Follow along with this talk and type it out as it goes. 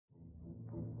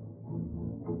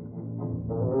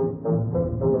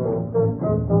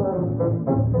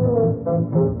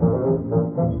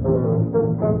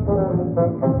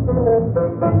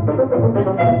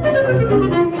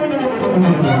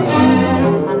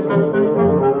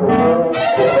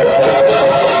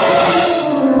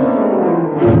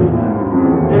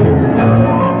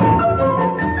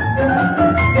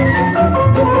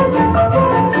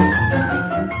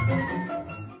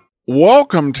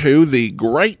Welcome to the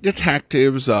Great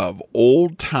Detectives of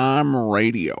Old Time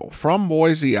Radio. From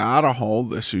Boise, Idaho,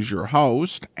 this is your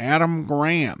host, Adam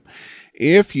Graham.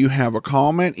 If you have a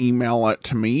comment, email it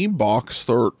to me,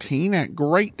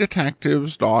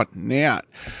 box13@greatdetectives.net.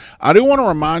 I do want to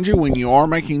remind you, when you are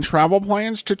making travel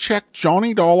plans, to check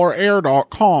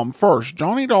JohnnyDollarAir.com first.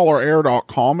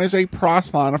 JohnnyDollarAir.com is a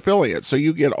Priceline affiliate, so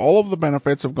you get all of the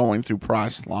benefits of going through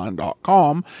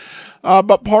Priceline.com.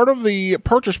 But part of the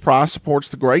purchase price supports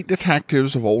the Great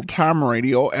Detectives of Old Time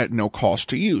Radio at no cost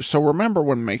to you. So remember,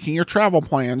 when making your travel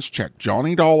plans, check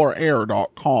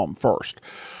JohnnyDollarAir.com first.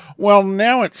 Well,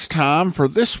 now it's time for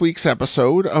this week's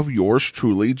episode of yours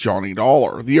truly, Johnny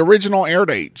Dollar. The original air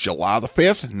date, July the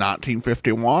 5th,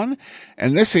 1951,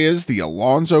 and this is the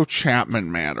Alonzo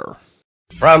Chapman matter.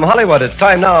 From Hollywood, it's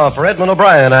time now for Edmund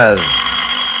O'Brien as...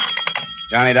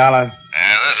 Johnny Dollar.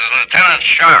 This is Lieutenant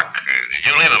Shock. Did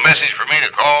you leave a message for me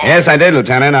to call? Yes, I did,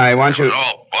 Lieutenant. I want you... It was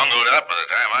all bundled up by the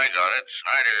time I got it.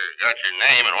 Snyder got your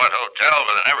name and what hotel,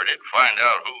 but I never did find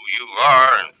out who you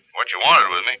are and what you wanted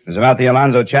with me. It was about the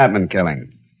Alonzo Chapman killing.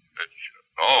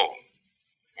 Well,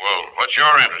 what's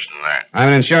your interest in that? I'm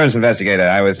an insurance investigator.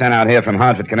 I was sent out here from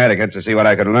Hartford, Connecticut to see what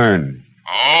I could learn.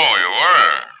 Oh, you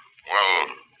were? Well,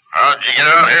 how'd you get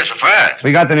out here so fast?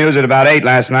 We got the news at about 8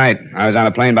 last night. I was on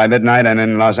a plane by midnight and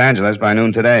in Los Angeles by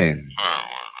noon today. Must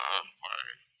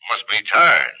be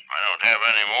tired. I don't have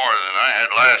any more than I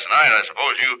had last night. I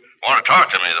suppose you want to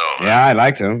talk to me, though. Yeah, I'd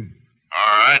like to.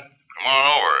 All right. Come on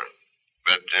over.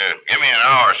 But give me an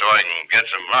hour so I can get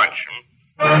some lunch.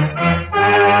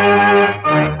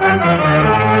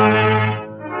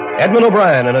 Edmund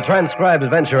O'Brien in a transcribed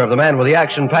adventure of the man with the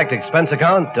action-packed expense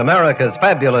account, America's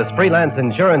fabulous freelance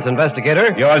insurance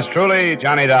investigator. Yours truly,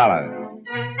 Johnny Dollar.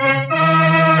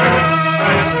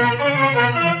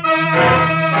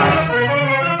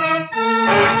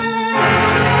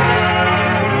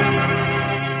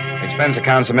 Expense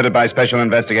account submitted by Special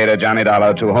Investigator Johnny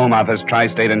Dollar to Home Office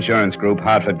Tri-State Insurance Group,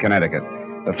 Hartford, Connecticut.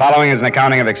 The following is an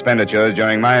accounting of expenditures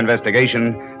during my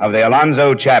investigation of the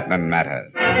Alonzo Chapman matter.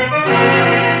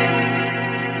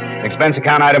 Expense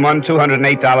account item 1,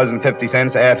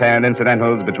 $208.50 airfare and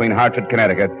incidentals between Hartford,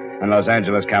 Connecticut and Los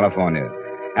Angeles, California.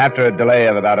 After a delay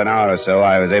of about an hour or so,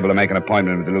 I was able to make an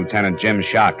appointment with Lieutenant Jim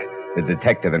Shock, the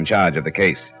detective in charge of the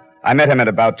case. I met him at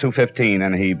about 2:15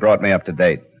 and he brought me up to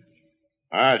date.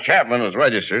 Chapman was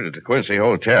registered at the Quincy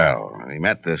Hotel. He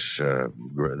met this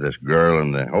girl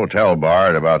in the hotel bar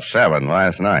at about 7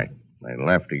 last night. They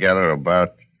left together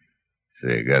about,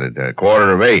 got it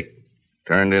 7:45.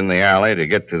 Turned in the alley to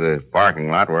get to the parking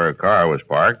lot where a car was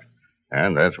parked,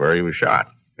 and that's where he was shot,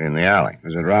 in the alley.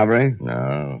 Was it robbery?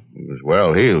 No. He was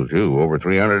well heeled, too, over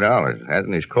 $300. Had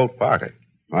in his coat pocket.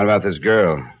 What about this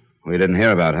girl? We didn't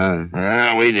hear about her.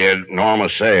 We did. Norma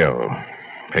Sale.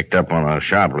 Picked up on a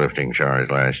shoplifting charge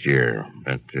last year.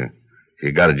 But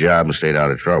she got a job and stayed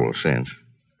out of trouble since.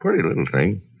 Pretty little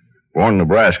thing. Born in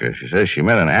Nebraska. She says she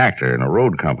met an actor in a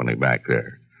road company back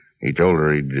there. He told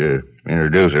her he'd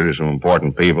introduce her to some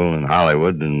important people in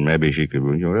Hollywood, and maybe she could...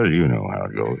 Well, you know how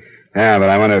it goes. Yeah, but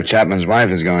I wonder if Chapman's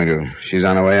wife is going to. She's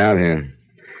on her way out here.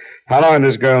 How long had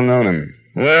this girl known him?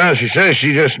 Well, she says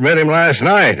she just met him last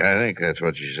night. I think that's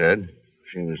what she said.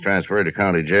 She was transferred to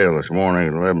county jail this morning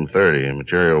at 11:30, a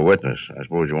material witness. I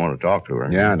suppose you want to talk to her.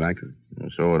 Yeah, I'd like to.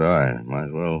 And so would I. Might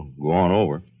as well go on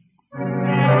over.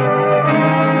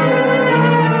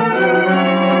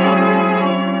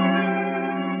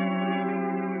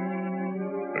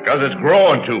 Because it's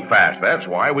growing too fast. That's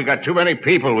why. We got too many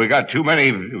people. We got too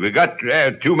many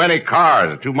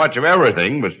cars. Too much of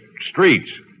everything but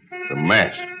streets. It's a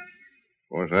mess. Of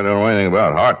course, I don't know anything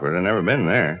about Hartford. I've never been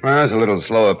there. Well, it's a little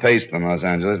slower paced than Los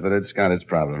Angeles, but it's got its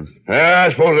problems. Yeah, I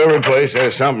suppose every place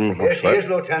has something. Here she is,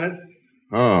 Lieutenant.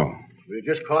 Oh. We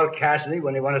just called Cassidy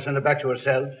when they want to send her back to her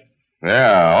cells.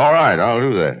 Yeah, all right. I'll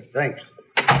do that. Thanks.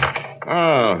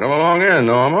 Oh, come along in,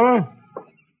 Norma.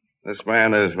 This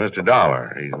man is Mr.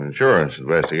 Dollar. He's an insurance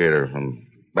investigator from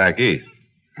back east.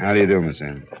 How do you do, Miss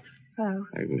Ann? Hello.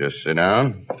 You can just sit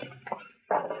down.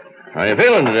 How you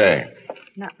feeling today?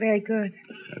 Not very good.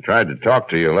 I tried to talk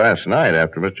to you last night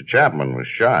after Mr. Chapman was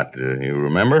shot. You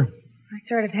remember? I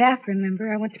sort of half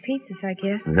remember. I went to pieces, I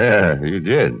guess. Yeah, you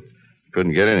did.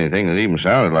 Couldn't get anything that even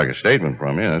sounded like a statement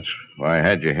from you. That's why I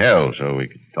had you held, so we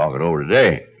could talk it over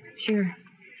today. Sure.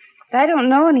 But I don't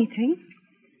know anything.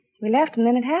 We left and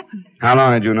then it happened. How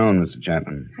long had you known Mr.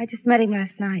 Chapman? I just met him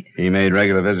last night. He made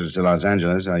regular visits to Los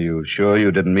Angeles. Are you sure you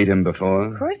didn't meet him before?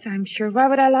 Of course I'm sure. Why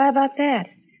would I lie about that?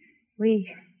 We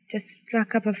just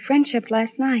struck up a friendship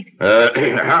last night.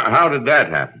 How did that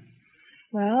happen?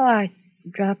 Well, I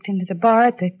dropped into the bar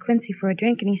at the Quincy for a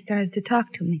drink, and he started to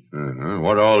talk to me.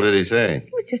 What all did he say?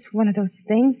 It was just one of those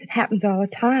things that happens all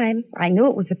the time. I knew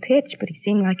it was a pitch, but he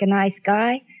seemed like a nice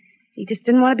guy. He just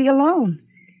didn't want to be alone.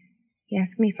 He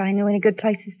asked me if I knew any good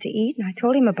places to eat, and I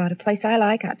told him about a place I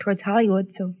like out towards Hollywood,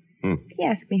 so he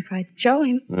asked me if I'd show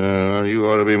him. You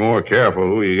ought to be more careful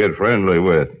who you get friendly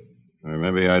with. Or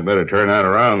maybe I'd better turn that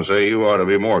around and say you ought to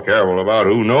be more careful about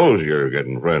who knows you're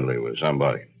getting friendly with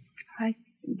somebody. I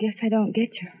guess I don't get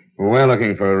you. Well, we're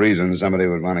looking for a reason somebody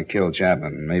would want to kill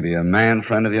Chapman. Maybe a man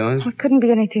friend of yours? Well, it couldn't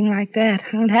be anything like that.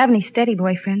 I don't have any steady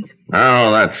boyfriends.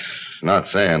 No, that's not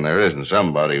saying there isn't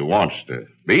somebody who wants to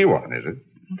be one, is it?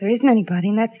 Well, there isn't anybody,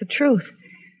 and that's the truth.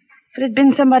 If it had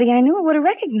been somebody I knew, I would have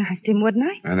recognized him, wouldn't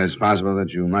I? And it's possible that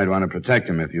you might want to protect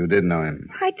him if you did know him.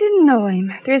 I didn't know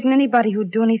him. There isn't anybody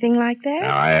who'd do anything like that. No,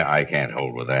 I can't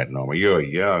hold with that, Norma. You're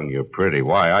young, you're pretty.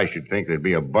 Why, I should think there'd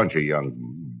be a bunch of young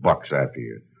bucks after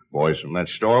you. Boys from that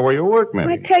store where you work,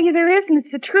 maybe. I tell you, there isn't.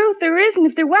 It's the truth. There isn't.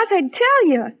 If there was, I'd tell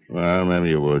you. Well, maybe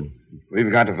you would.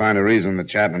 We've got to find a reason that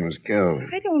Chapman was killed.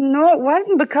 I don't know. It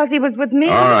wasn't because he was with me.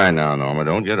 All right now, Norma,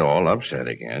 don't get all upset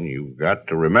again. You've got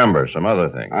to remember some other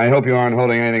things. I hope you aren't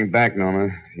holding anything back, Norma.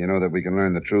 You know that we can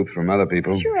learn the truth from other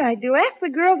people. Sure I do. Ask the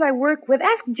girls I work with.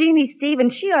 Ask Jeannie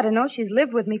Stevens. She ought to know. She's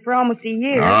lived with me for almost a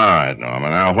year. All right, Norma.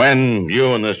 Now, when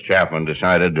you and this Chapman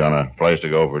decided on a place to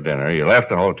go for dinner, you left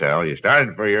the hotel, you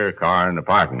started for your car in the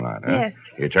parking lot, huh? Yes.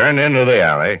 You turned into the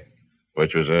alley,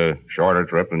 which was a shorter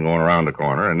trip than going around the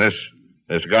corner, and this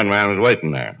gunman was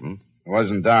waiting there. It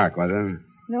wasn't dark, was it?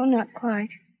 No, not quite.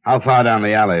 How far down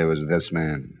the alley was this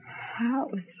man? Well,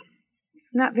 it was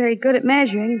not very good at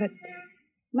measuring, but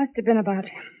must have been about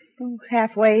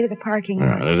halfway to the parking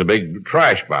lot. There's a big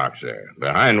trash box there,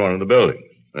 behind one of the buildings.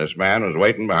 This man was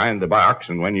waiting behind the box,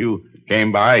 and when you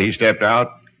came by, he stepped out,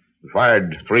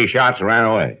 fired 3 shots, and ran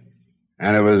away.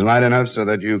 And it was light enough so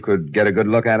that you could get a good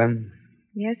look at him?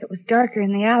 Yes, it was darker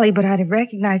in the alley, but I'd have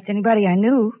recognized anybody I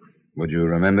knew. Would you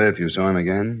remember if you saw him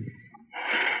again?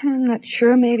 I'm not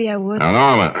sure. Maybe I would. Now,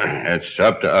 Norma, it's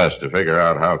up to us to figure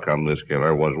out how come this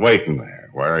killer was waiting there,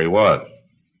 where he was.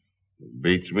 It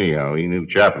beats me how he knew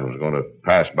Chapman was going to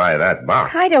pass by that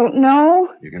box. I don't know.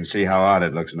 You can see how odd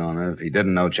it looks, Norma. If he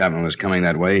didn't know Chapman was coming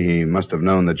that way, he must have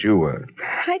known that you were.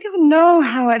 I don't know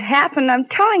how it happened. I'm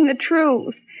telling the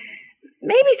truth.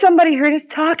 Maybe somebody heard us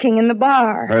talking in the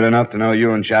bar. Heard enough to know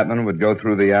you and Chapman would go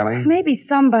through the alley? Maybe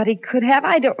somebody could have.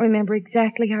 I don't remember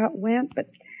exactly how it went, but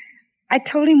I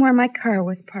told him where my car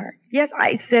was parked. Yes,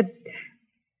 I said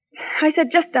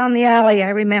just down the alley, I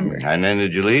remember. And then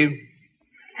did you leave?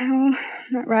 No,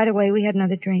 not right away. We had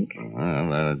another drink. Well,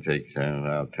 that'd take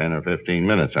about 10 or 15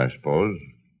 minutes, I suppose.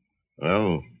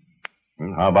 Well,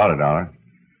 how about it, Dollar?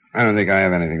 I don't think I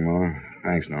have anything more.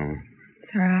 Thanks, Norma.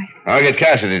 All right. I'll get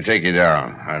Cassidy to take you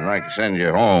down. I'd like to send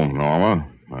you home, Norma.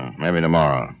 Maybe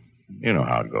tomorrow. You know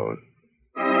how it goes.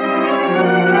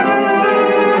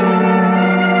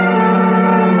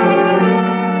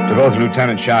 To both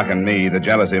Lieutenant Shock and me, the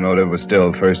jealousy motive was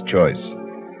still first choice.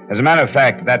 As a matter of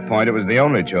fact, at that point, it was the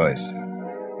only choice.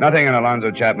 Nothing in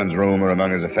Alonzo Chapman's room or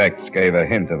among his effects gave a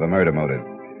hint of a murder motive.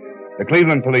 The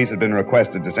Cleveland police had been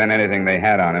requested to send anything they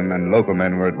had on him, and local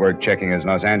men were at work checking his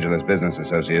Los Angeles business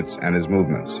associates and his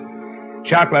movements.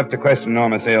 Shock left to question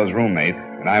Norma Sale's roommate,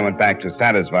 and I went back to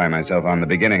satisfy myself on the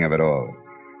beginning of it all.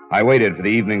 I waited for the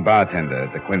evening bartender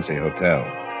at the Quincy Hotel.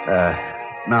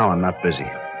 No, I'm not busy.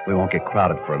 We won't get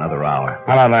crowded for another hour.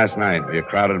 How about last night? Were you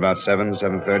crowded about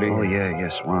 7:30? Oh,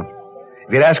 yeah, swamped.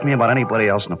 If you'd asked me about anybody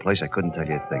else in the place, I couldn't tell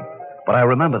you a thing. But I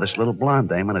remember this little blonde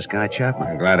dame and this guy Chapman.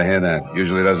 I'm glad to hear that.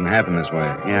 Usually doesn't happen this way.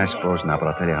 Yeah, I suppose not, but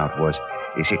I'll tell you how it was.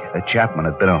 You see, Chapman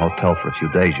had been in a hotel for a few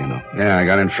days, you know. Yeah, I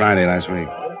got in Friday last week.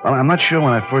 Well, I'm not sure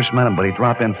when I first met him, but he'd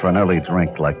drop in for an early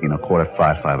drink, like,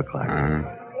 5:45, 5 o'clock. Uh-huh.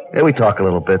 Yeah, we'd talk a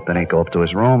little bit, then he'd go up to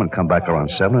his room and come back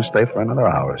around 7 and stay for another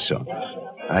hour or so.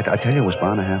 I tell you, it was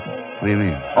bound to happen. What do you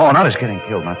mean? Oh, not his getting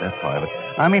killed, not that part of it.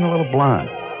 I mean a little blonde.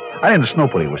 I didn't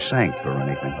snoop what he was saying to her or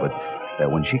anything, but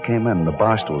when she came in and the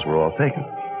bar stools were all taken,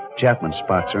 Chapman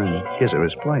spots her and gives her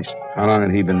his place. How long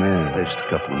had he been there? Just a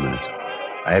couple of minutes.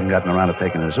 I hadn't gotten around to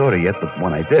taking his order yet, but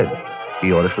when I did,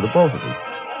 he ordered for the both of them.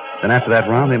 Then after that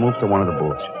round, they moved to one of the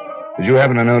booths. Did you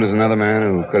happen to notice another man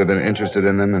who could have been interested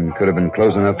in them and could have been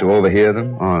close enough to overhear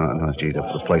them? Oh, no, gee, the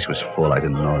place was full. I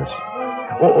didn't notice.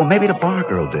 Or maybe the bar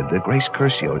girl did, Grace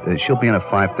Curcio. She'll be in at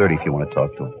 5:30 if you want to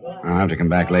talk to her. I'll have to come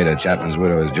back later. Chapman's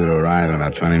widow is due to arrive in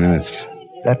about 20 minutes.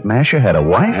 That masher had a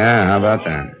wife? Yeah, how about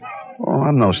that? Oh,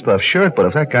 I'm no stuffed shirt, but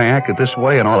if that guy acted this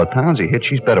way in all the towns he hit,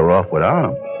 she's better off without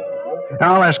him.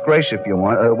 Now, I'll ask Grace if you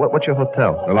want. What's your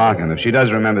hotel? The Larkin. If she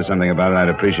does remember something about it, I'd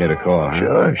appreciate a call.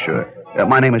 Huh? Sure.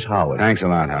 My name is Howard. Thanks a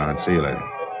lot, Howard. See you later.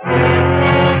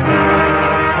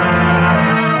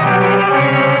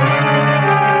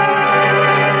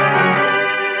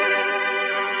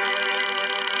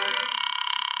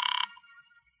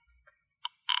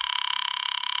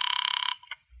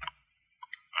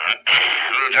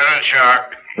 Lieutenant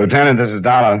Shark. Lieutenant, this is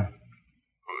Dollar.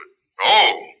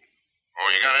 Oh,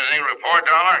 you got anything to report,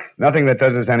 Dollar? Nothing that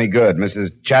does us any good.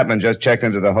 Mrs. Chapman just checked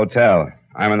into the hotel.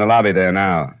 I'm in the lobby there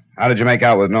now. How did you make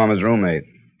out with Norma's roommate?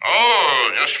 Oh,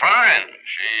 just fine.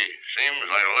 She seems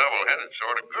like a level-headed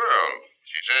sort of girl.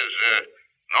 She says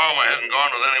Norma hasn't gone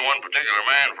with any one particular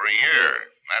man for a year.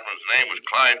 That one's name was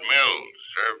Clyde Mills.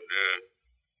 Served a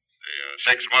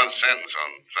 6-month sentence on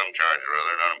some charge or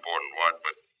other, not important what,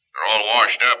 but they're all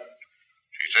washed up.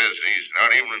 She says he's not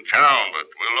even in town, but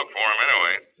we'll look for him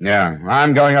anyway. Yeah,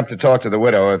 I'm going up to talk to the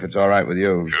widow if it's all right with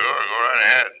you. Sure, go right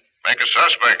ahead. Make a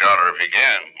suspect out of her if you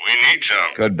can. We need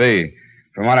some. Could be.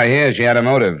 From what I hear, she had a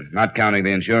motive, not counting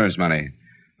the insurance money.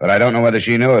 But I don't know whether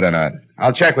she knew it or not.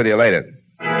 I'll check with you later.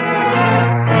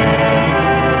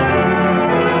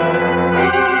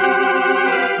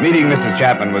 Meeting Mrs.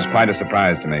 Chapman was quite a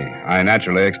surprise to me. I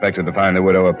naturally expected to find the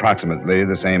widow approximately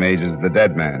the same age as the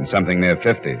dead man, something near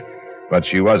 50. But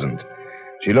she wasn't.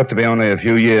 She looked to be only a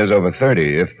few years over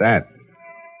 30, if that.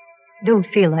 Don't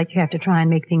feel like you have to try and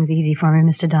make things easy for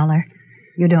me, Mr. Dollar.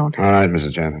 You don't. All right,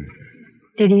 Mrs. Chapman.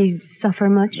 Did he suffer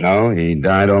much? No, he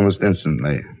died almost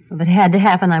instantly. If it had to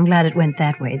happen, I'm glad it went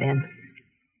that way, then.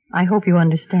 I hope you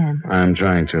understand. I'm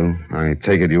trying to. I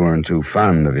take it you weren't too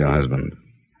fond of your husband.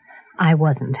 I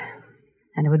wasn't.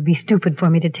 And it would be stupid for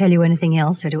me to tell you anything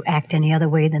else or to act any other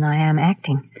way than I am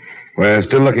acting. We're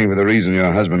still looking for the reason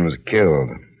your husband was killed.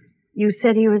 You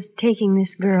said he was taking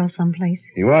this girl someplace.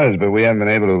 He was, but we haven't been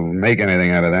able to make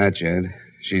anything out of that yet.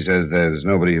 She says there's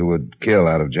nobody who would kill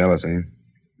out of jealousy.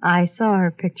 I saw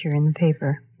her picture in the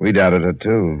paper. We doubted her,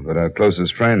 too, but our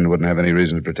closest friend wouldn't have any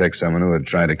reason to protect someone who had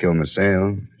tried to kill Miss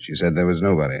Sale. She said there was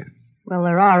nobody. Well,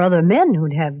 there are other men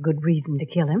who'd have good reason to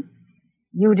kill him.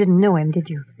 You didn't know him, did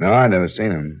you? No, I'd never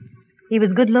seen him. He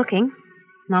was good looking.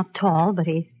 Not tall, but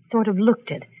he sort of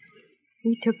looked it.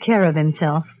 He took care of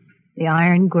himself. The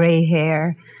iron gray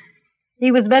hair.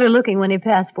 He was better looking when he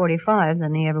passed 45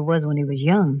 than he ever was when he was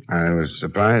young. I was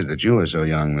surprised that you were so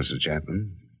young, Mrs.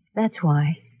 Chapman. That's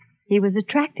why. He was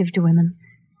attractive to women.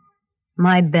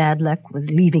 My bad luck was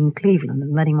leaving Cleveland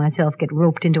and letting myself get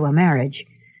roped into a marriage.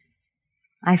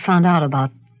 I found out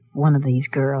about one of these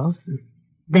girls, and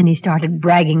then he started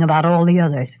bragging about all the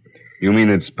others. You mean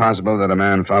it's possible that a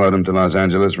man followed him to Los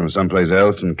Angeles from someplace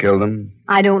else and killed him?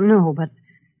 I don't know, but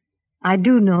I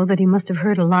do know that he must have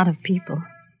hurt a lot of people.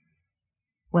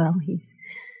 Well,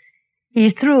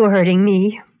 he's through hurting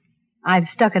me. I've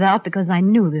stuck it out because I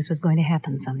knew this was going to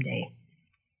happen someday.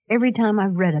 Every time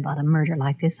I've read about a murder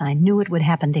like this, I knew it would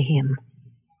happen to him.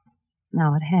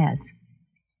 Now it has.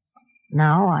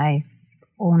 Now I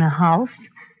own a house.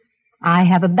 I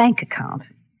have a bank account.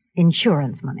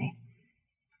 Insurance money.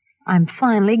 I'm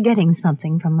finally getting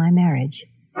something from my marriage.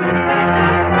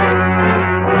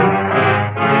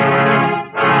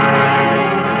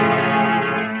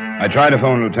 I tried to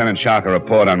phone Lieutenant Shark a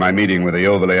report on my meeting with the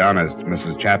overly honest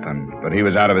Mrs. Chapman, but he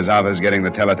was out of his office getting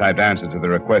the teletyped answer to the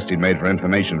request he'd made for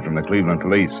information from the Cleveland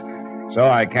police. So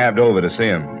I cabbed over to see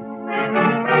him.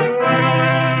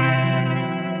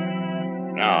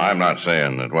 Now, I'm not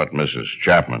saying that what Mrs.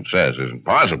 Chapman says isn't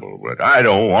possible, but I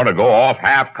don't want to go off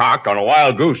half-cocked on a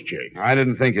wild goose chase. I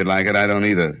didn't think you'd like it. I don't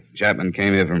either. Chapman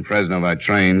came here from Fresno by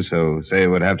train, so say it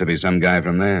would have to be some guy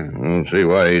from there. I don't see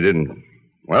why he didn't.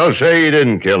 Well, say he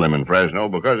didn't kill him in Fresno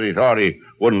because he thought he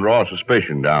wouldn't draw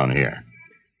suspicion down here.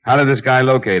 How did this guy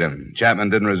locate him? Chapman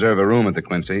didn't reserve a room at the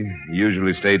Quincy. He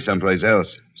usually stayed someplace else,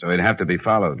 so he'd have to be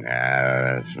followed.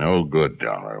 That's no good,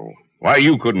 Dollar. Why,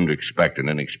 you couldn't expect an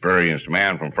inexperienced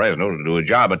man from Fresno to do a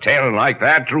job of tailing like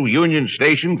that through Union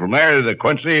Station from there to the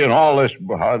Quincy and all this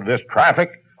traffic?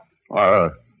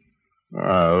 It's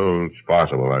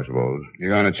possible, I suppose. You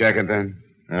going to check it, then?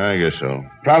 I guess so.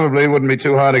 Probably wouldn't be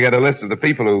too hard to get a list of the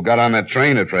people who got on that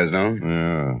train at Fresno.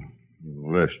 Yeah, the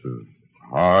list is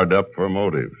hard up for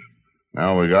motives.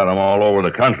 Now we got them all over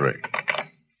the country.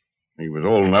 He was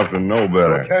old enough to know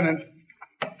better. Lieutenant.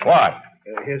 What?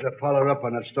 Here's a follow-up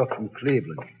on that stuff from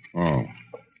Cleveland. Oh,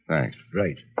 thanks.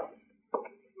 Right.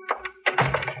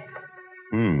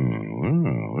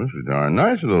 Well, this is darn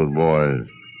nice of those boys.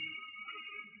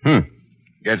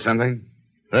 Get something?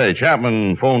 Hey,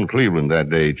 Chapman phoned Cleveland that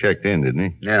day. He checked in, didn't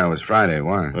he? Yeah, it was Friday.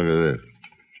 Why? Look at this.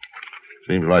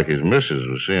 Seems like his missus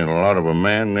was seeing a lot of a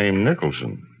man named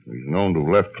Nicholson. He's known to have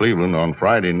left Cleveland on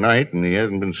Friday night, and he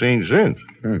hasn't been seen since.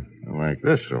 I like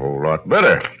this a whole lot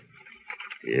better.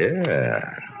 Yeah,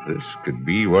 this could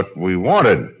be what we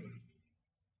wanted.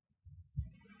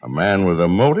 A man with a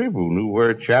motive who knew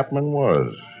where Chapman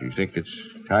was. You think it's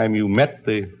time you met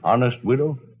the honest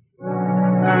widow?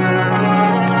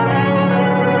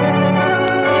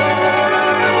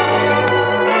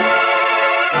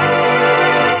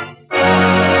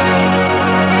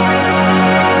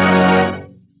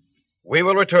 We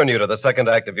will return you to the second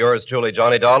act of yours truly,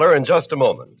 Johnny Dollar, in just a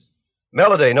moment.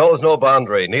 Melody knows no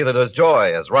boundary, neither does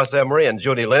joy, as Russ Emery and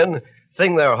Judy Lynn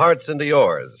sing their hearts into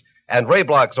yours. And Ray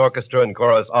Bloch's orchestra and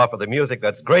chorus offer the music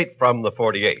that's great from the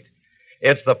 48.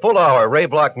 It's the full-hour Ray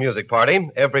Bloch music party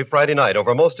every Friday night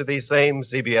over most of these same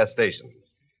CBS stations.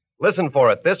 Listen for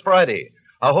it this Friday,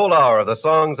 a whole hour of the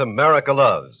songs America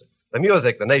loves, the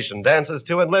music the nation dances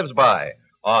to and lives by,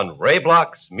 on Ray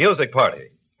Bloch's Music Party.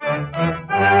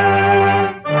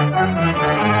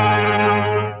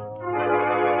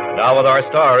 Now with our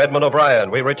star, Edmund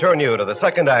O'Brien, we return you to the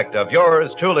second act of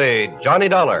yours truly, Johnny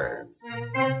Dollar.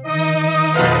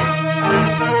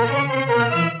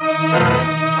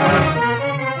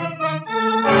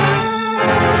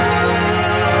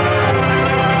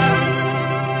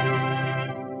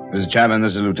 Mrs. Chapman,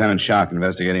 this is Lieutenant Shock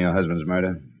investigating your husband's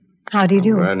murder. How do you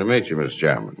do? Glad to meet you, Miss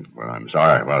Chapman. Well, I'm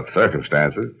sorry about the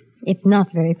circumstances. It's not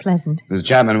very pleasant. Mrs.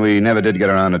 Chapman, we never did get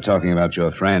around to talking about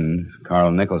your friend,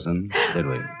 Carl Nicholson, did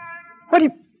we?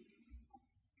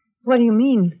 What do you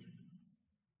mean?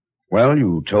 Well,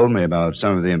 you told me about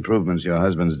some of the improvements your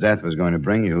husband's death was going to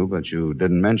bring you, but you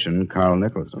didn't mention Carl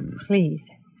Nicholson. Please.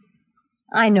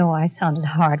 I know I sounded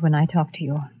hard when I talked to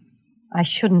you. I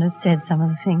shouldn't have said some of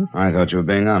the things. I thought you were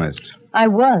being honest. I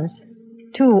was.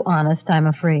 Too honest, I'm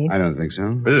afraid. I don't think so.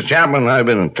 Mrs. Chapman, I've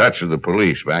been in touch with the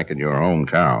police back in your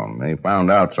hometown. They found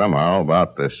out somehow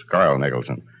about this Carl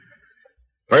Nicholson.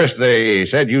 First, they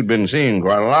said you'd been seeing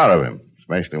quite a lot of him,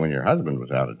 especially when your husband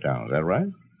was out of town. Is that right?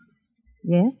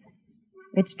 Yes,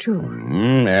 it's true.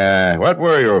 What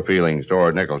were your feelings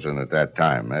toward Nicholson at that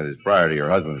time? That is, prior to your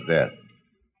husband's death.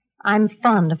 I'm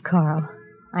fond of Carl.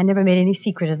 I never made any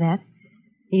secret of that.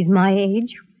 He's my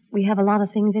age. We have a lot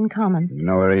of things in common. You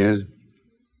know where he is?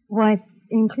 Why,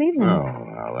 in Cleveland. Oh,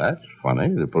 well, that's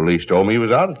funny. The police told me he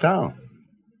was out of town.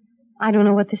 I don't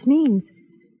know what this means.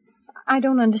 I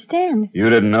don't understand. You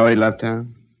didn't know he left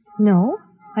town? No,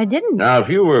 I didn't. Now, if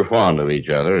you were fond of each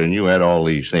other and you had all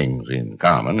these things in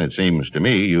common, it seems to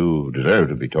me you deserve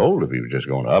to be told if he was just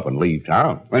going to up and leave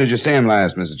town. When did you see him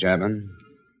last, Mrs. Chapman?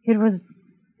 It was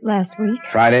last week.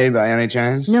 Friday, by any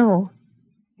chance? No.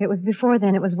 It was before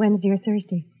then. It was Wednesday or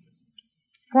Thursday.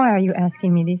 Why are you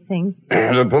asking me these things?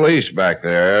 The police back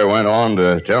there went on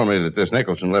to tell me that this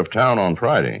Nicholson left town on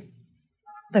Friday.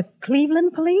 The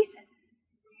Cleveland police?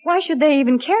 Why should they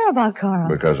even care about Carl?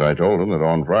 Because I told them that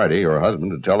on Friday your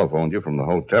husband had telephoned you from the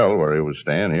hotel where he was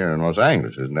staying here in Los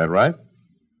Angeles. Isn't that right?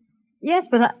 Yes,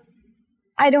 but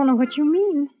I don't know what you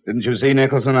mean. Didn't you see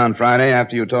Nicholson on Friday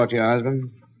after you talked to your husband?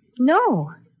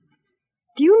 No.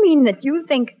 Do you mean that you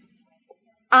think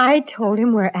I told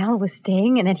him where Al was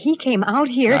staying and that he came out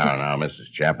here to... Now,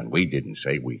 Mrs. Chapman, we didn't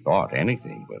say we thought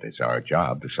anything, but it's our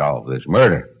job to solve this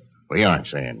murder. We aren't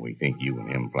saying we think you and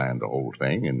him planned the whole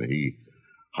thing and that he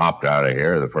hopped out of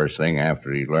here the first thing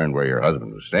after he learned where your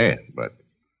husband was staying. But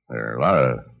there are a lot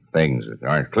of things that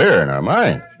aren't clear in our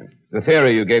minds. The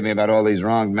theory you gave me about all these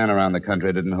wronged men around the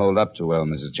country didn't hold up too well,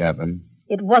 Mrs. Chapman.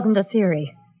 It wasn't a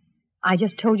theory. I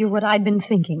just told you what I'd been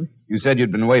thinking. You said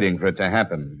you'd been waiting for it to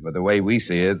happen. But the way we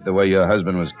see it, the way your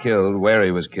husband was killed, where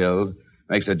he was killed,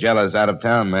 makes a jealous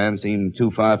out-of-town man seem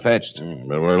too far-fetched.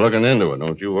 But we're looking into it.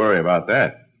 Don't you worry about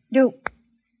that. Do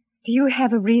you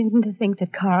have a reason to think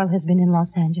that Carl has been in Los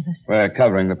Angeles? We're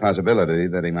covering the possibility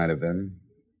that he might have been.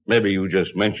 Maybe you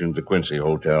just mentioned the Quincy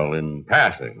Hotel in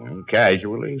passing,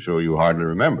 casually, so you hardly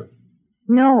remember.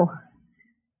 No.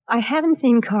 I haven't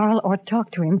seen Carl or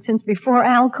talked to him since before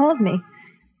Al called me.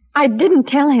 I didn't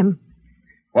tell him.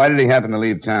 Why did he happen to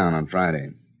leave town on Friday?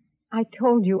 I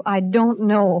told you I don't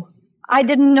know. I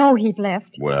didn't know he'd left.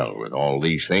 Well, with all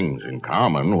these things in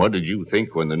common, what did you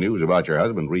think when the news about your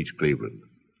husband reached Cleveland?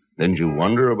 Didn't you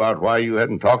wonder about why you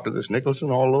hadn't talked to this Nicholson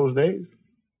all those days?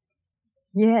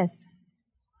 Yes,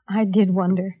 I did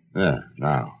wonder. Yeah,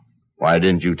 now, why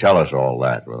didn't you tell us all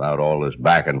that without all this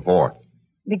back and forth?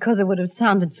 Because it would have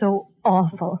sounded so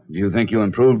awful. Do you think you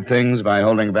improved things by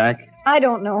holding back? I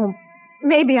don't know.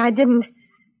 Maybe I didn't.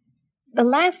 The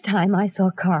last time I saw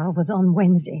Carl was on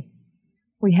Wednesday.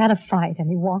 We had a fight and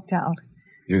he walked out.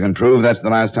 You can prove that's the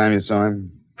last time you saw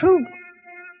him? Prove?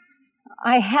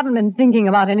 I haven't been thinking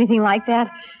about anything like that.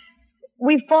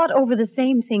 We fought over the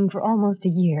same thing for almost a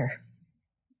year.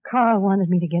 Carl wanted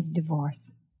me to get a divorce.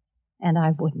 And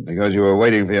I wouldn't. Because you were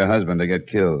waiting for your husband to get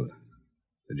killed.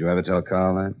 Did you ever tell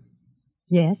Carl that?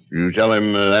 Yes, You tell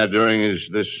him that during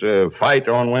this fight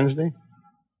on Wednesday?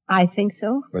 I think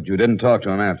so. But you didn't talk to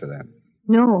him after that.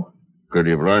 No, Could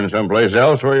you have learned someplace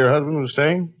else where your husband was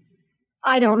staying?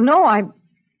 I don't know.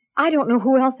 I don't know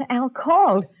who else Al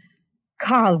called.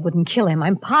 Carl wouldn't kill him.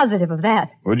 I'm positive of that.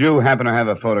 Would you happen to have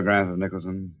a photograph of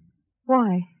Nicholson?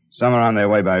 Why? Some are on their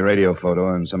way by radio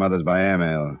photo and some others by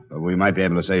airmail. But we might be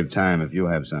able to save time if you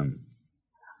have some.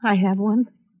 I have one.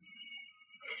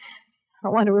 I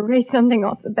want to erase something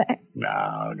off the back.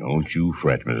 Now, don't you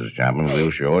fret, Mrs. Chapman. We'll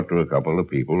show it to a couple of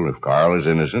people. If Carl is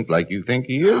innocent like you think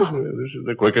he is, this is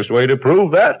the quickest way to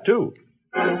prove that, too.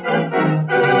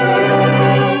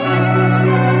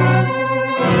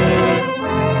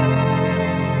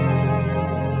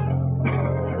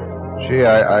 Gee,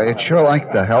 I'd sure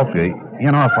like to help you.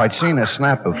 You know, if I'd seen this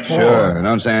snap before. Sure.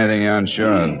 Don't say anything you're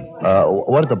unsure of.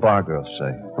 What did the bar girl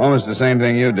say? Almost the same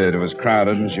thing you did. It was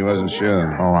crowded and she wasn't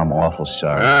sure. Oh, I'm awful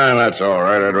sorry. That's all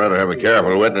right. I'd rather have a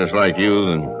careful witness like you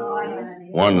than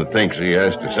one that thinks he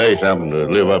has to say something to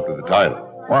live up to the title.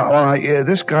 Well, yeah,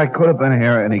 this guy could have been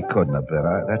here and he couldn't have been.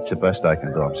 That's the best I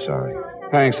can do. I'm sorry.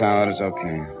 Thanks, Howard. It's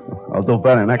okay. I'll do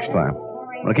better next time.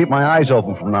 I'm going to keep my eyes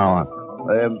open from now on.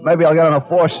 Maybe I'll get on a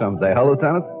force someday, huh,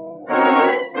 Lieutenant?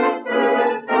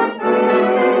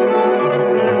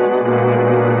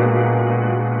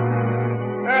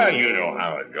 Well, you know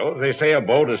how it goes. They say a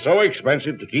boat is so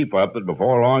expensive to keep up that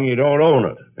before long you don't own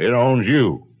it. It owns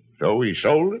you. So we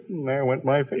sold it, and there went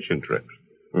my fishing trips.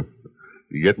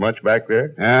 You get much back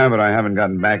there? Yeah, but I haven't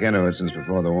gotten back into it since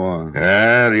before the war.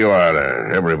 Yeah, you ought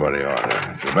to. Everybody ought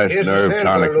to. It's the best Here's nerve the fare,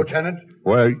 tonic. Lieutenant.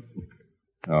 Well,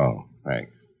 oh,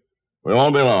 thanks. We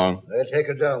won't be long. They'll take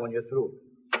it down when you're through.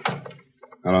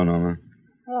 Hello, Norma.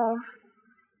 Oh,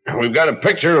 We've got a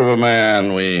picture of a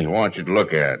man we want you to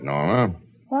look at, Norma.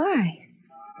 why?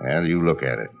 Well, you look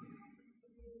at it.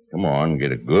 Come on,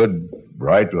 get a good,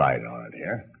 bright light on it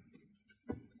here.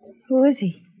 Who is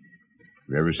he?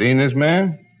 You ever seen this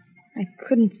man? I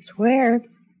couldn't swear,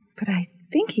 but I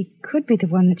think he could be the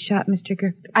one that shot Mr.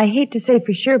 I hate to say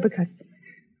for sure because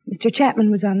Mr. Chapman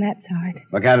was on that side.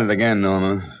 Look at it again,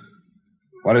 Norma.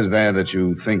 What is there that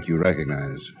you think you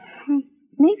recognize?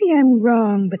 Maybe I'm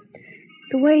wrong, but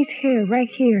the way his hair, right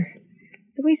here,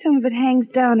 the way some of it hangs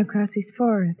down across his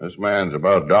forehead. This man's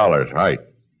about Dollar's height.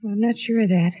 Well, I'm not sure of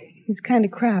that. He's kind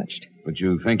of crouched. But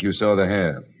you think you saw the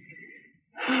hair?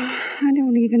 I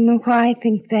don't even know why I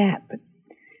think that, but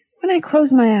when I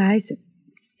close my eyes, it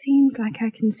seems like I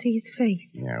can see his face.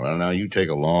 Yeah, well, now you take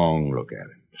a long look at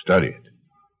it. Study it.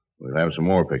 We'll have some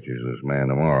more pictures of this man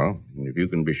tomorrow. And if you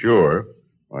can be sure,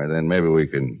 why, then maybe we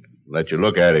can let you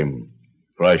look at him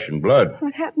flesh and blood.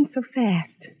 What happened so fast?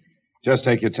 Just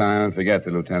take your time and forget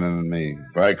the lieutenant and me.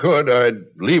 If I could, I'd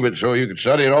leave it so you could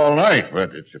study it all night, but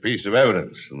it's a piece of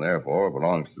evidence, and therefore it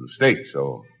belongs to the state,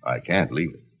 so I can't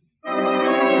leave it.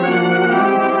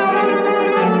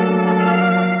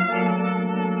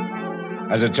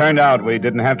 As it turned out, we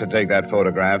didn't have to take that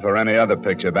photograph or any other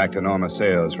picture back to Norma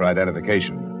Sales for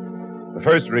identification. The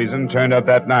first reason turned up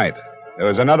that night. There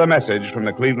was another message from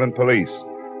the Cleveland police.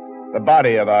 The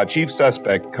body of our chief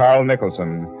suspect, Carl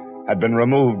Nicholson, had been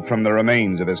removed from the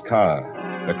remains of his car.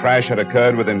 The crash had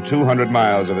occurred within 200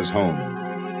 miles of his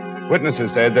home.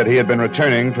 Witnesses said that he had been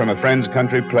returning from a friend's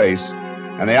country place,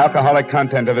 and the alcoholic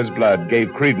content of his blood gave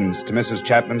credence to Mrs.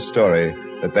 Chapman's story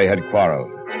that they had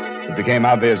quarreled. It became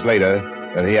obvious later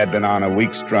that he had been on a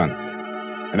week's drunk.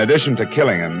 In addition to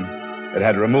killing him, it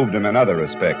had removed him in other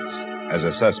respects as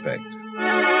a suspect.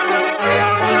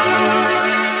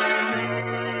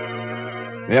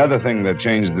 The other thing that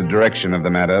changed the direction of the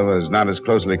matter was not as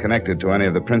closely connected to any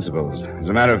of the principals. As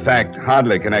a matter of fact,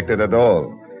 hardly connected at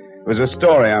all. It was a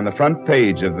story on the front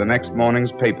page of the next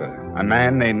morning's paper. A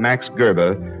man named Max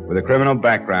Gerber, with a criminal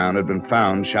background, had been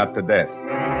found shot to death.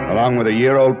 Along with a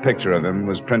year-old picture of him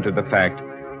was printed the fact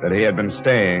that he had been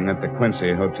staying at the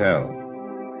Quincy Hotel.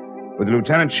 With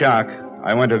Lieutenant Schock,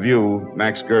 I went to view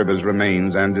Max Gerber's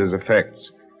remains and his effects,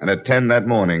 and at 10 that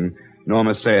morning,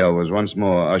 Norma Sale was once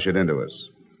more ushered into us.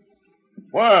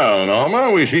 Well,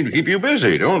 Norma, we seem to keep you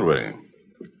busy, don't we?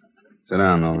 Sit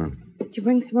down, Norma. Did you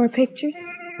bring some more pictures?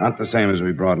 Not the same as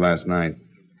we brought last night.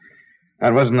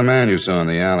 That wasn't the man you saw in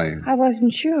the alley. I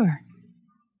wasn't sure.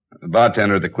 The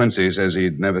bartender at the Quincy says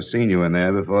he'd never seen you in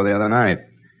there before the other night.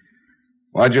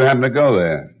 Why'd you happen to go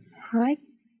there? I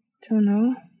don't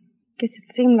know. Guess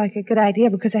it seemed like a good idea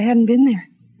because I hadn't been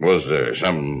there. Was there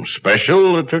something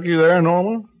special that took you there,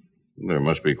 Norma? There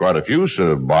must be quite a few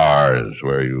bars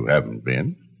where you haven't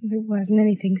been. There wasn't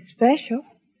anything special.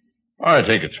 I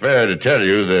think it's fair to tell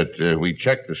you that we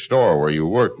checked the store where you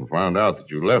worked and found out that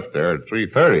you left there at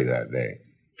 3:30 that day.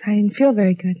 I didn't feel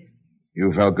very good.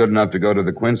 You felt good enough to go to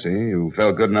the Quincy. You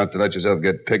felt good enough to let yourself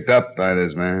get picked up by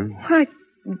this man. I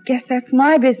guess that's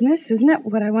my business, isn't it?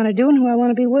 What I want to do and who I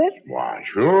want to be with. Why,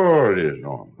 sure it is,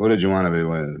 Norm. Who did you want to be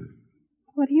with?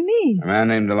 What do you mean? A man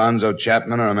named Alonzo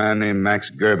Chapman or a man named Max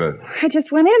Gerber? I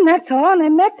just went in, that's all, and I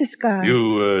met this guy.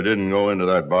 You didn't go into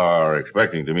that bar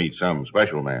expecting to meet some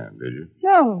special man, did you?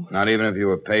 No. Not even if you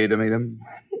were paid to meet him?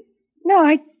 No,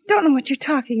 I don't know what you're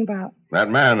talking about. That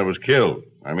man that was killed.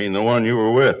 I mean, the one you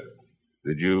were with.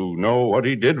 Did you know what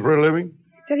he did for a living?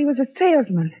 He said he was a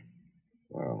salesman.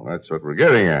 Well, that's what we're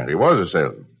getting at. He was a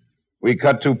salesman. We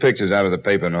cut 2 pictures out of the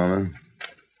paper, Norma.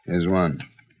 Here's one.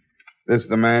 This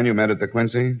the man you met at the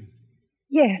Quincy?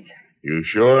 Yes. You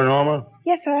sure, Norma?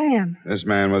 Yes, I am. This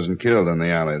man wasn't killed in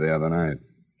the alley the other night.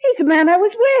 He's the man I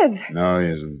was with. No, he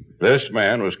isn't. This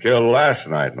man was killed last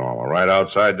night, Norma, right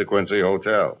outside the Quincy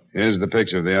Hotel. Here's the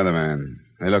picture of the other man.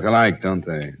 They look alike, don't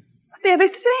they? They're the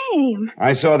same.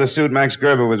 I saw the suit Max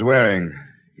Gerber was wearing.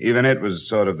 Even it was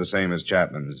sort of the same as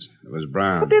Chapman's. It was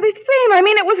brown. But they're the same. I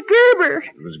mean, it was Gerber.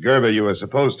 It was Gerber you were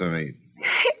supposed to meet.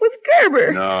 It was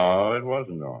Gerber. No, it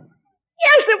wasn't, Norma.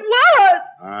 Yes, it was.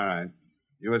 All right.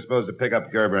 You were supposed to pick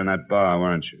up Gerber in that bar,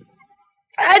 weren't you?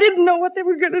 I didn't know what they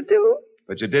were going to do.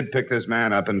 But you did pick this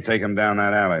man up and take him down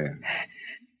that alley.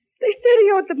 They said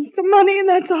he owed them some money, and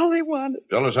that's all they wanted.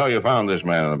 Tell us how you found this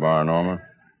man in the bar, Norma.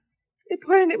 They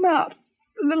pointed him out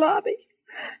in the lobby.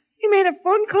 He made a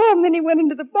phone call, and then he went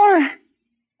into the bar.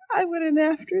 I went in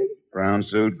after him. Brown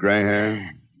suit, gray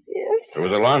hair. Yes. It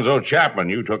was Alonzo Chapman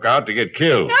you took out to get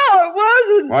killed. No, it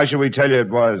wasn't. Why should we tell you it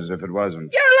was if it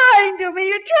wasn't? You're lying to me.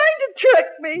 You're trying to trick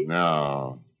me.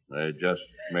 No, they just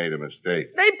made a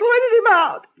mistake. They pointed him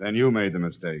out. Then you made the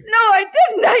mistake. No, I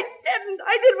didn't.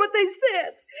 I did what they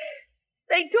said.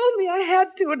 They told me I had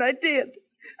to, and I did.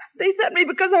 They sent me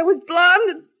because I was blonde,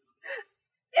 and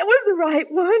it was the right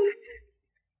one.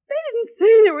 They didn't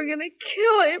say they were going to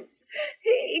kill him.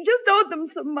 He just owed them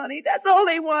some money. That's all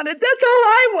they wanted. That's all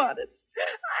I wanted.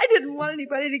 I didn't want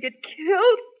anybody to get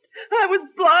killed. I was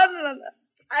blonde, and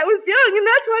I was young, and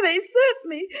that's why they sent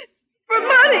me. For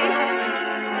money.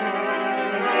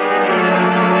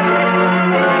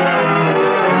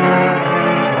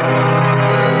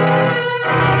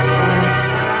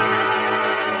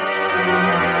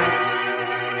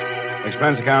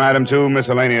 Expense account item 2,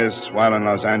 miscellaneous, while in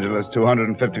Los Angeles,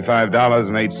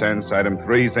 $255.08. Item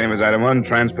 3, same as item 1,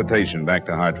 transportation back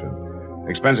to Hartford.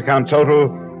 Expense account total,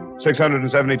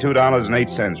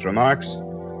 $672.08. Remarks?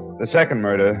 The second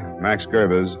murder, Max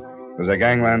Gerber's, was a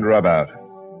gangland rubout,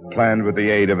 planned with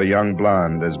the aid of a young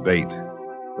blonde as bait.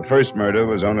 The first murder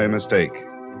was only a mistake.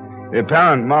 The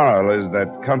apparent moral is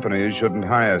that companies shouldn't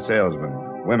hire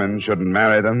salesmen. Women shouldn't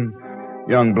marry them.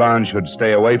 Young blondes should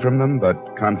stay away from them, but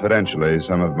confidentially,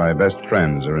 some of my best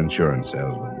friends are insurance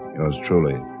salesmen. Yours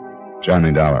truly,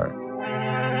 Johnny Dollar.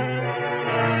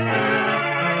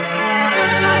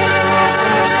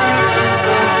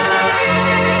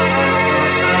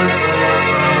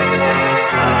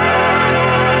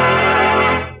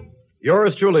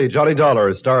 Yours truly, Johnny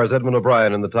Dollar, stars Edmund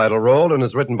O'Brien in the title role and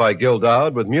is written by Gil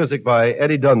Dowd with music by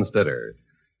Eddie Dunstetter.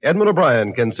 Edmund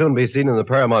O'Brien can soon be seen in the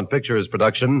Paramount Pictures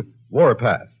production,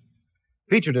 Warpath.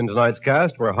 Featured in tonight's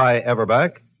cast were Hy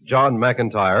Everback, John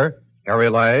McIntyre, Harry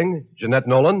Lang, Jeanette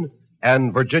Nolan,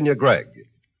 and Virginia Gregg.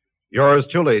 Yours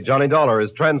truly, Johnny Dollar,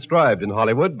 is transcribed in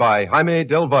Hollywood by Jaime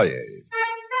Del Valle.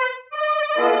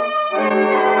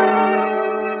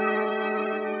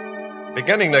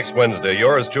 Beginning next Wednesday,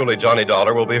 yours truly, Johnny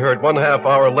Dollar, will be heard 1/2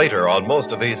 hour later on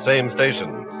most of these same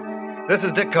stations. This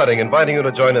is Dick Cutting inviting you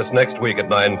to join us next week at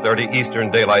 9:30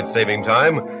 Eastern Daylight Saving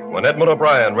Time when Edmund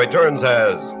O'Brien returns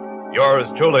as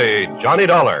yours truly, Johnny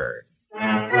Dollar.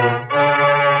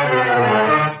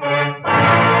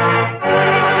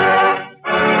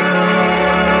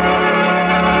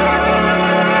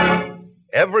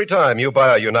 Every time you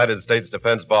buy a United States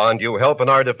defense bond, you help in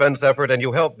our defense effort and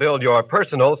you help build your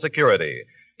personal security.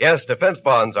 Yes, defense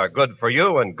bonds are good for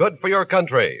you and good for your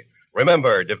country.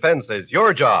 Remember, defense is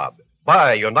your job.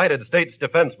 Buy United States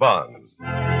defense bonds.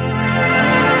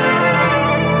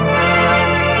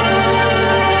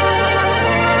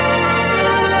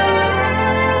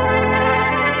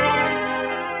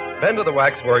 Been to the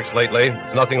waxworks lately?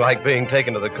 It's nothing like being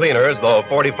taken to the cleaners, though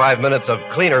 45 minutes of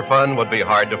cleaner fun would be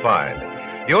hard to find.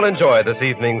 You'll enjoy this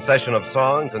evening's session of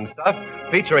songs and stuff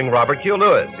featuring Robert Q.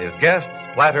 Lewis, his guests,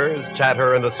 platters,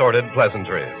 chatter, and assorted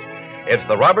pleasantries. It's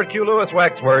the Robert Q. Lewis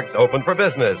Waxworks, open for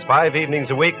business 5 evenings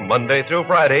a week, Monday through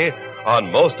Friday,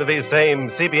 on most of these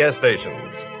same CBS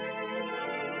stations.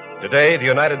 Today, the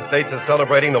United States is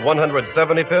celebrating the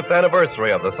 175th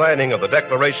anniversary of the signing of the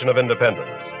Declaration of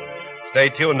Independence. Stay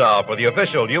tuned now for the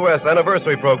official U.S.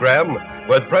 anniversary program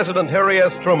with President Harry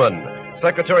S. Truman,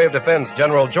 Secretary of Defense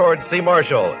General George C.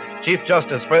 Marshall, Chief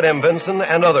Justice Fred M. Vinson,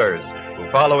 and others who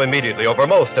follow immediately over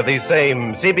most of these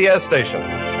same CBS stations.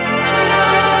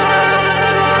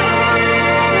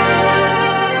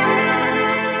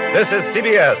 This is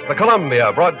CBS, the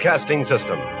Columbia Broadcasting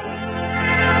System.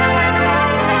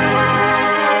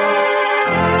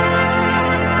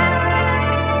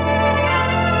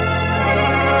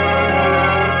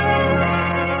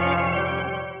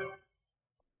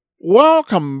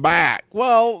 Welcome back.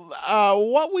 Well,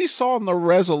 what we saw in the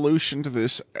resolution to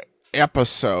this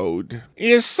episode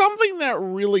is something that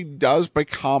really does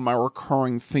become a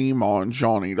recurring theme on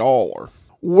Johnny Dollar,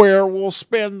 where we'll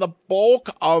spend the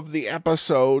bulk of the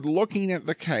episode looking at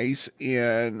the case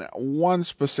in one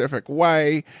specific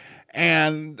way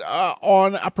and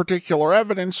on a particular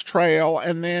evidence trail,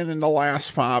 and then in the last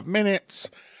 5 minutes,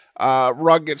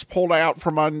 rug gets pulled out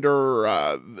from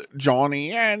under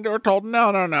Johnny, and we're told,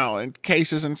 no, the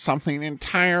case isn't something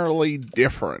entirely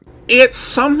different. It's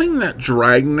something that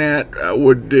Dragnet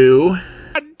would do.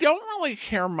 I don't really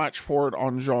care much for it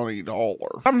on Johnny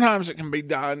Dollar. Sometimes it can be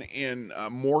done in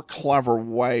more clever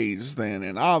ways than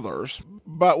in others,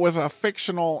 but with a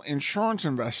fictional insurance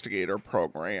investigator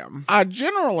program, I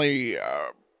generally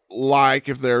like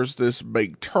if there's this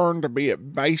big turn to be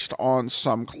it based on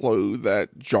some clue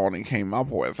that Johnny came up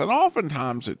with, and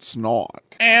oftentimes it's not.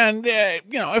 And,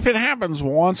 if it happens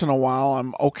once in a while,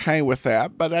 I'm okay with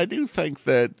that, but I do think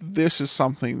that this is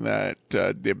something that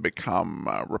did become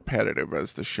repetitive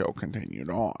as the show continued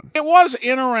on. It was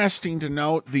interesting to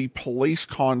note the police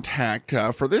contact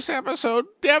for this episode,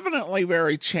 definitely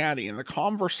very chatty, and the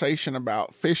conversation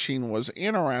about fishing was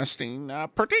interesting,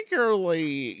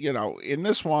 particularly, in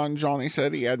this one, Johnny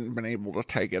said he hadn't been able to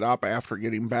take it up after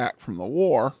getting back from the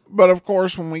war. But of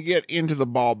course, when we get into the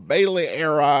Bob Bailey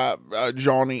era,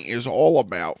 Johnny is all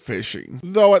about fishing.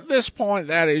 Though at this point,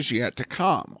 that is yet to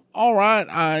come. All right,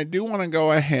 I do want to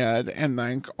go ahead and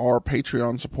thank our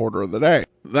Patreon supporter of the day.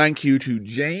 Thank you to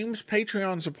James,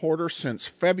 Patreon supporter since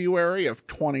February of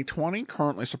 2020,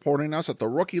 currently supporting us at the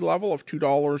rookie level of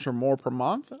 $2 or more per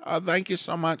month. Thank you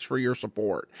so much for your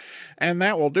support. And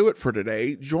that will do it for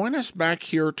today. Join us back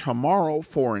here tomorrow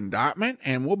for Indictment,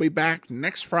 and we'll be back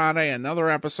next Friday, another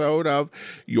episode of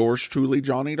yours truly,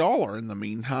 Johnny Dollar. In the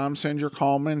meantime, send your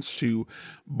comments to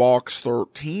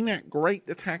box13 at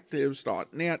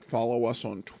greatdetectives.net. Follow us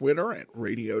on Twitter at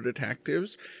Radio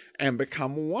Detectives, and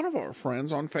become one of our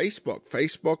friends on Facebook,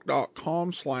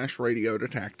 facebook.com/Radio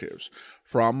Detectives.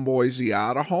 From Boise,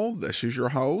 Idaho, this is your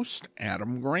host,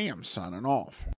 Adam Graham, signing off.